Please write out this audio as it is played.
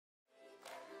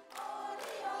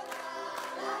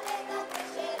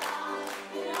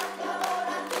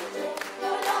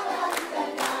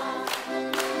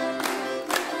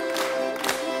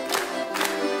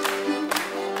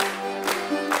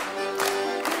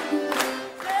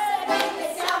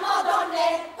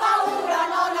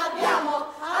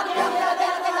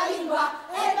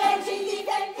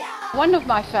One of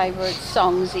my favourite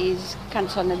songs is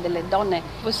Canzone delle Donne.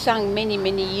 It was sung many,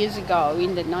 many years ago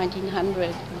in the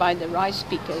 1900s by the rice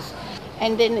pickers.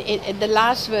 And then the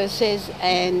last verse says,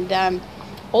 and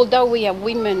although we are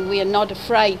women, we are not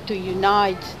afraid to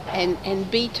unite and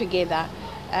be together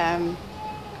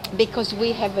because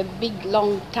we have a big,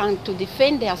 long tongue to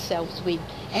defend ourselves with.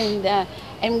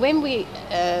 And when we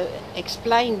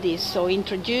explain this or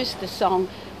introduce the song,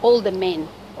 all the men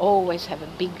always have a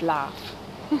big laugh.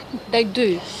 They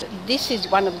do. This is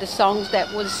one of the songs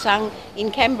that was sung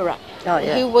in Canberra. Oh,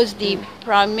 yeah. Who was the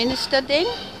Prime Minister then?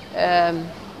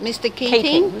 Mr.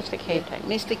 Keating. Mr. Keating.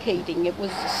 Mr. Keating. It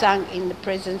was sung in the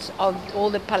presence of all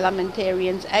the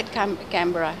parliamentarians at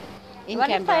Canberra. I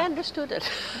wonder if they understood it.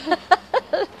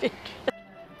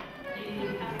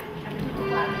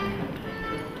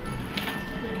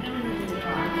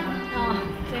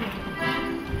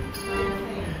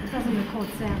 Doesn't record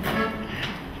sound.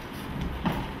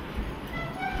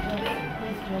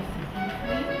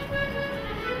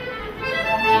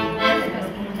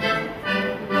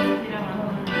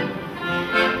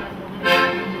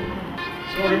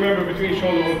 So remember between each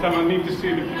other all the time, I need to see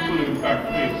the people in the back,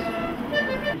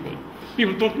 please.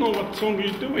 People don't know what song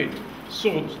you're doing.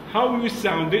 So how you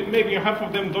sound it, maybe half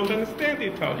of them don't understand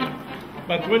Italian.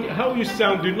 But how you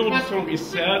sound, you know the song is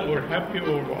sad or happy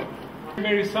or what.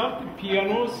 Very soft,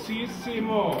 piano, si, si,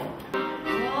 mo.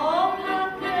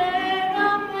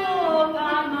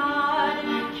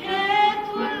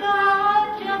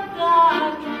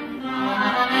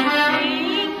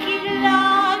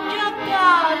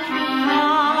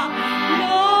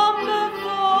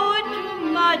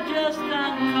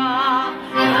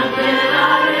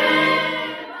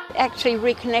 Actually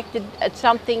reconnected at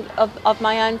something of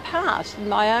my own past,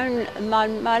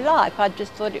 my life. I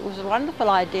just thought it was a wonderful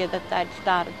idea that they'd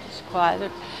started this choir.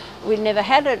 That we never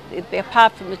had it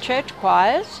apart from the church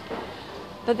choirs,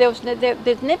 but there's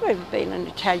never been an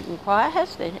Italian choir,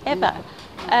 has there, ever?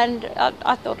 And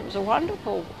I thought it was a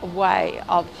wonderful way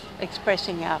of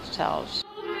expressing ourselves.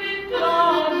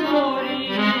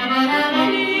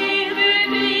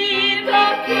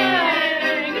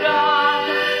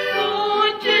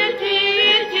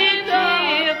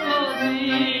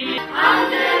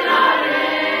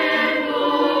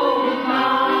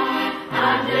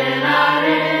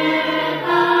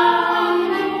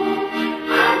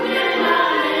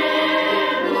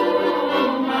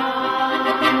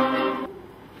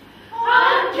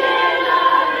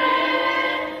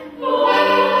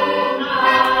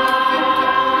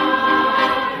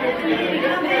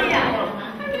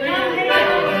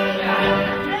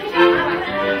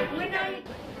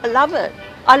 I love it.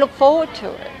 I look forward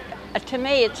to it. To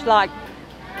me, it's like,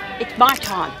 it's my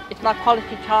time. It's my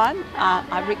quality time.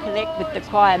 I reconnect with the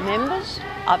choir members.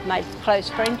 I've made close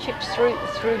friendships through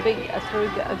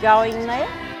going there.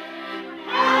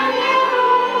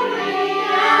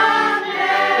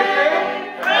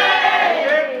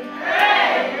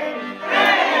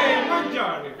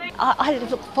 I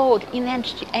look forward in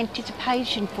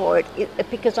anticipation for it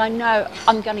because I know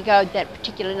I'm going to go that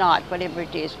particular night, whatever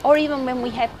it is. Or even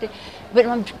when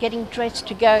I'm getting dressed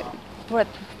to go for a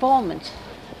performance,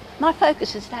 my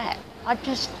focus is that. I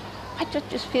just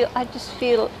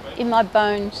feel in my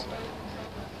bones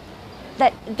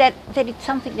that it's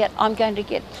something that I'm going to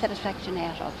get satisfaction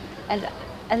out of,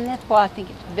 and that's why I think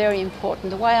it's very important.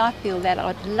 The way I feel that,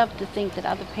 I'd love to think that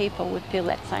other people would feel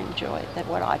that same joy, that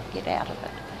what I get out of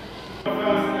it. So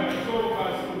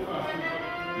fast.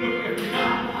 Look, if you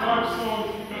have 5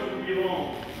 songs, it doesn't be long.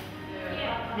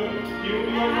 Look,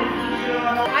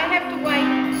 I have to wait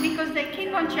because they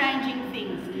keep on changing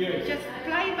things. Yes. Just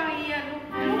play by ear.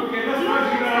 Okay, let's try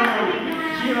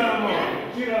Gira l'amore.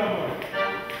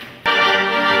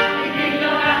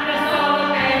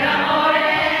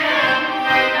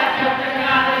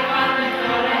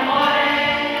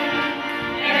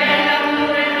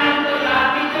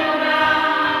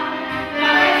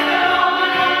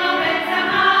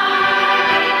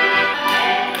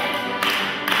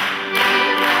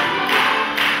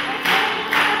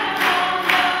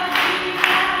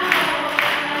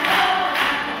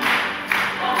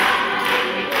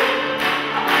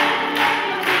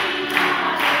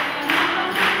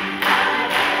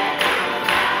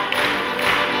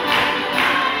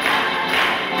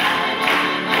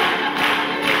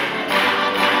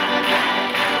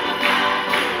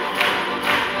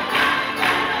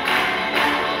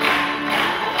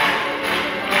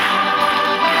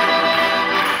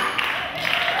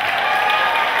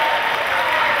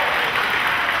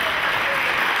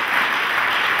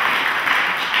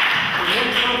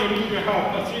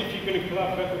 Let's see if you can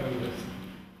clap better than this.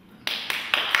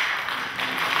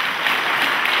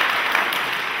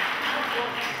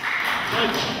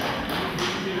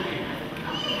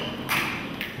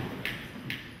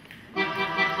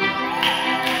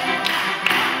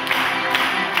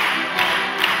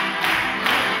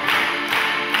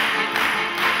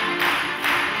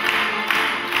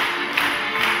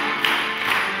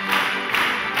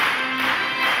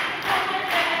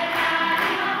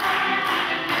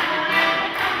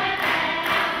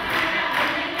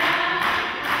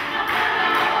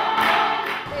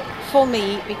 for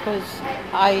me, because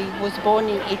I was born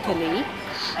in Italy,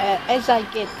 as I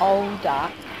get older,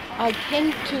 I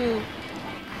tend to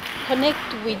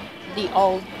connect with the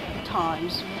old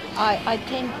times. I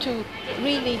tend to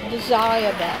really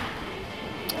desire that.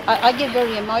 I get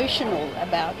very emotional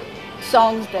about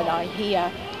songs that I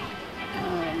hear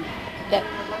that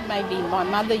maybe my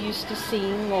mother used to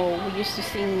sing, or we used to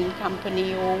sing in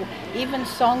company, or even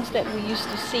songs that we used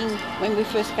to sing when we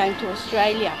first came to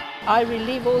Australia. I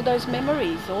relive all those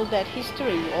memories, all that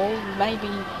history, all maybe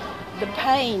the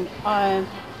pain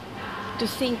to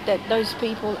think that those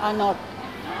people are not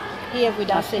here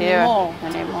with us anymore.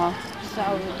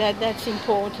 So that's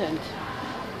important.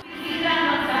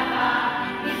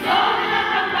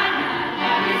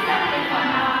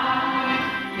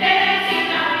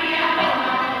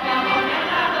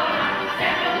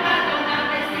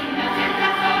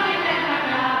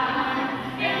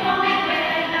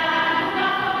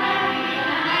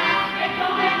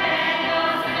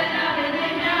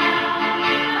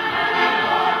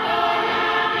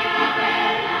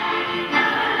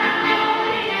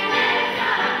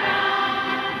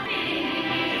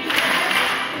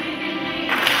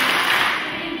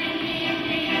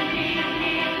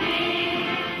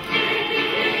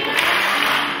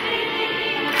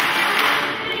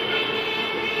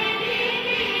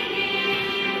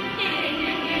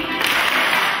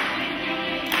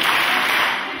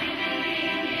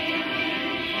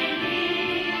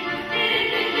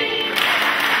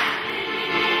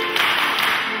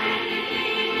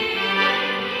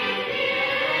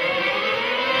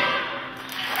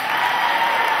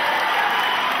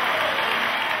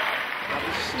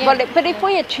 But if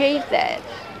we achieve that,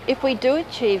 if we do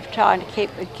achieve trying to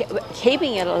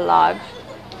keeping it alive,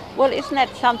 well, isn't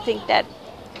that something that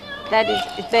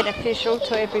is beneficial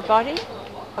to everybody?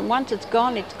 And once it's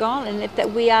gone, and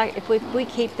if we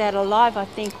keep that alive, I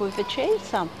think we've achieved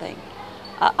something.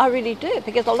 I really do,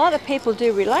 because a lot of people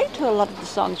do relate to a lot of the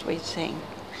songs we sing.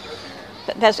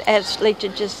 But as Lita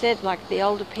just said, like the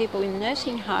older people in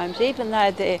nursing homes, even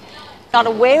though they're not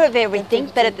aware of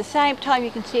everything, but at the same time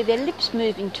you can see their lips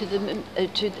moving to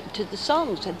the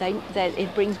songs, and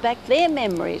it brings back their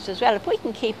memories as well. If we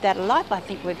can keep that alive, I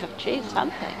think we've achieved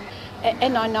something.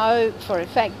 And I know for a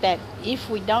fact that if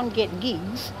we don't get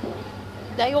gigs,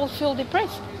 they all feel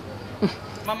depressed.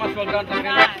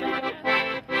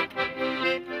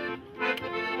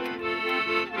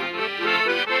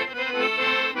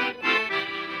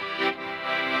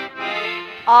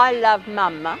 I love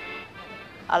Mama.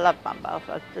 I love Mama.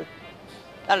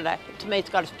 I don't know, to me it's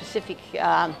got a specific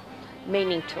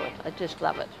meaning to it. I just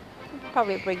love it.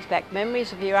 Probably brings back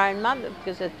memories of your own mother,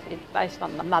 because it's based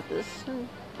on the mothers.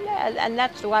 And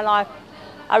that's the one I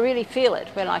really feel it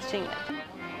when I sing it.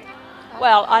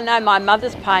 Well, I know my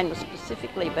mother's pain was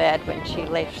specifically bad when she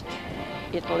left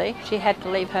Italy. She had to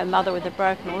leave her mother with a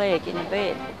broken leg in a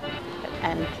bed,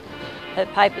 and her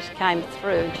papers came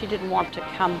through, and she didn't want to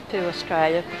come to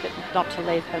Australia, but not to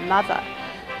leave her mother.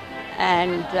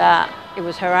 And it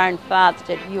was her own father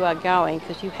said, "You are going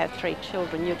because you have 3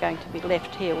 children. You're going to be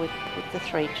left here with the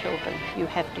 3 children. You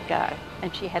have to go."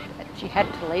 And she had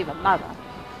to leave her mother,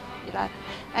 you know.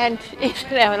 And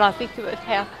even now, when I think of it,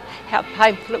 how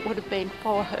painful it would have been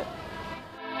for her.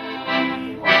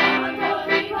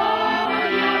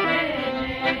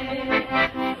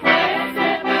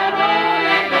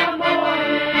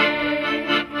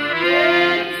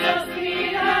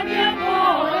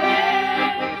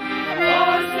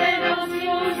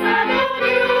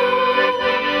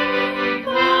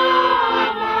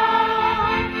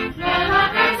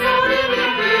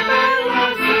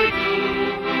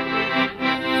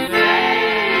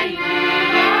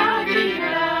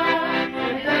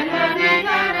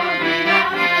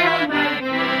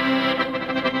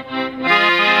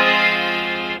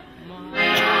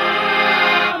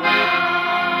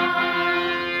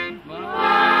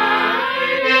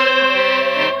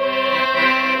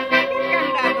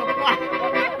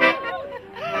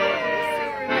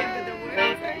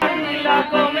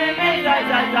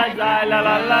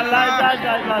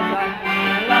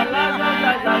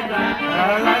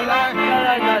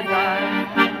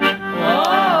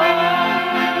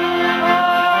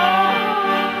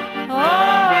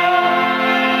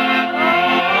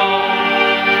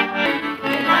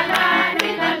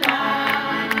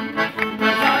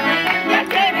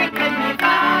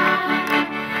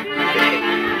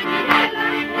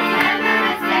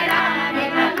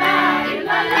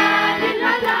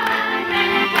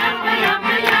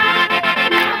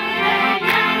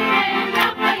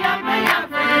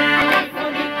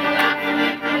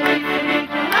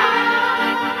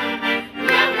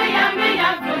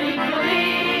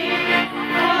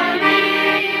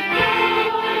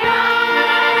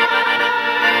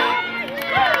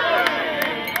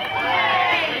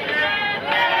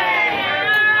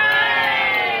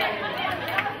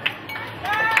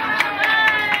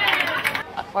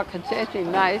 what concerns me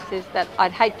most is that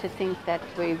I'd hate to think that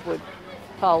we would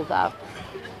fold up.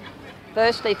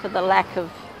 Firstly, for the lack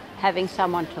of having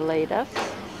someone to lead us.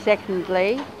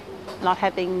 Secondly, not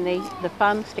having the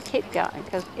funds to keep going,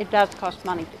 because it does cost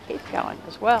money to keep going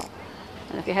as well.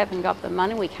 And if you haven't got the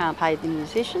money, we can't pay the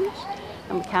musicians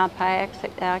and we can't pay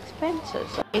our expenses.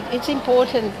 It's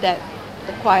important that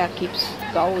the choir keeps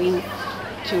going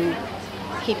to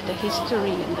keep the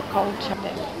history and the culture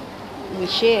that we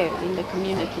share in the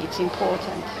community. It's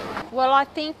important. Well, I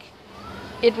think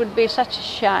it would be such a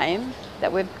shame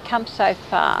that we've come so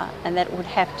far and that it would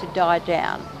have to die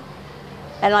down.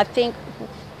 And I think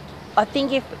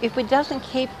if it doesn't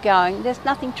keep going, there's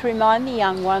nothing to remind the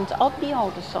young ones of the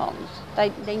older songs.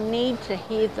 They need to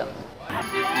hear them.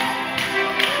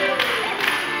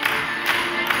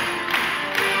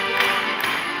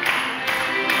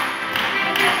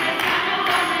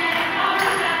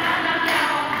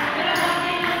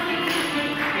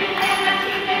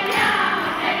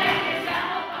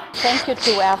 Thank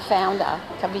you to our founder,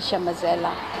 Kavisha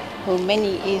Mazzella, who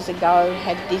many years ago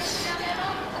had this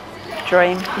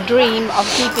dream of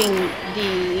keeping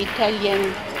the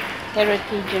Italian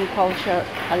heritage and culture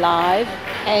alive,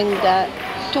 and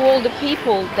to all the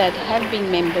people that have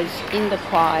been members in the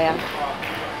choir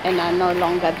and are no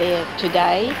longer there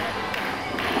today,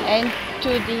 and to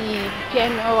the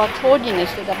piano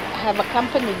accordionists that have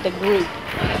accompanied the group.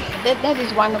 That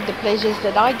is one of the pleasures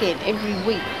that I get every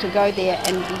week, to go there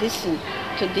and listen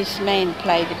to this man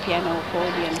play the piano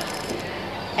accordion.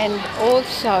 And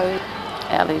also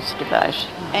Ellie's devotion.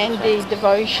 And the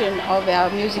devotion of our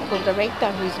musical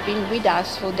director, who's been with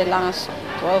us for the last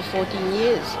 12, 14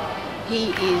 years.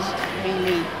 He is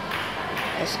really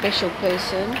a special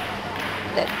person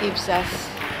that gives us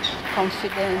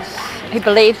confidence. He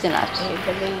believes in us. He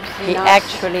believes in us. He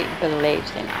actually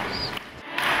believes in us.